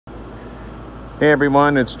Hey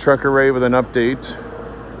everyone, it's Trucker Ray with an update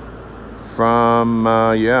from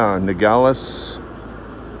Nogales,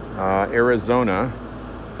 Arizona.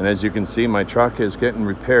 And as you can see, my truck is getting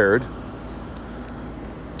repaired.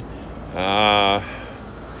 I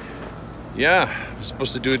was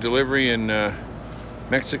supposed to do a delivery in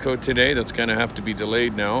Mexico today. That's gonna have to be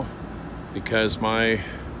delayed now because my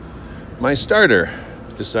starter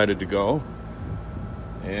decided to go,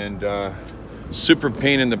 and super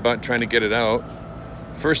pain in the butt trying to get it out.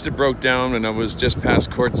 First it broke down when I was just past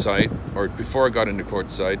Quartzsite, or before I got into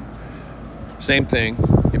Quartzsite. Same thing,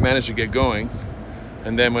 it managed to get going.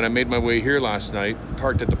 And then when I made my way here last night,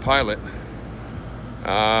 parked at the Pilot,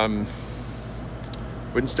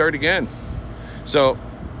 wouldn't start again. So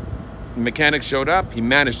the mechanic showed up, he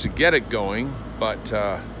managed to get it going, but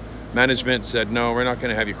management said, no, we're not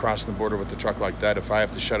gonna have you cross the border with the truck like that. If I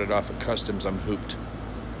have to shut it off at customs, I'm hooped.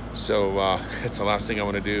 So that's the last thing I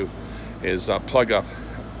want to do is plug up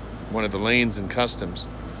one of the lanes in customs.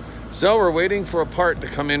 So we're waiting for a part to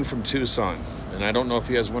come in from Tucson, and I don't know if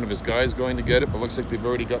he has one of his guys going to get it, but looks like they've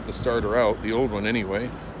already got the starter out, the old one anyway.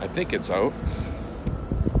 I think it's out.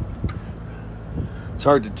 It's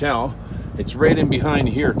hard to tell. It's right in behind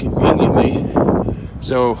here conveniently.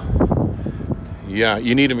 So yeah,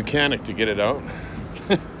 you need a mechanic to get it out.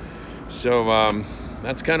 So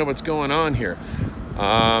that's kind of what's going on here.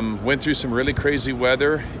 Went through some really crazy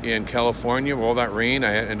weather in California, all that rain.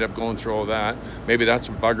 I ended up going through all that. Maybe that's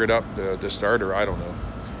what buggered up the starter, I don't know.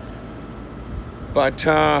 But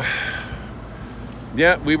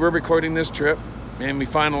yeah, we were recording this trip and we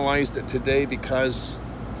finalized it today because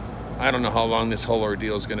I don't know how long this whole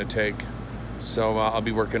ordeal is going to take. So I'll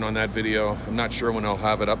be working on that video. I'm not sure when I'll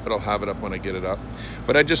have it up, but I'll have it up when I get it up.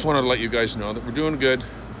 But I just wanted to let you guys know that we're doing good,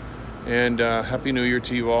 and Happy New Year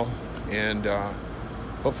to you all. And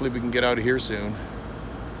hopefully we can get out of here soon.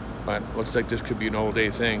 But looks like this could be an all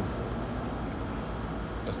day thing.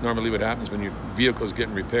 That's normally what happens when your vehicle's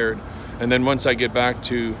getting repaired. And then once I get back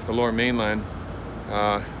to the lower mainland,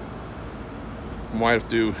 I might have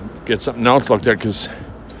to get something else looked at because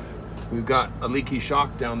we've got a leaky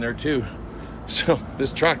shock down there too. So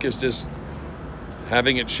this truck is just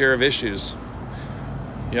having its share of issues.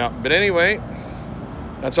 Yeah, but anyway,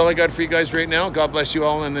 that's all I got for you guys right now. God bless you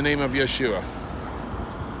all in the name of Yeshua.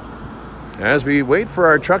 As we wait for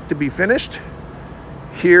our truck to be finished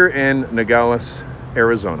here in Nogales,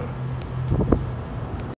 Arizona.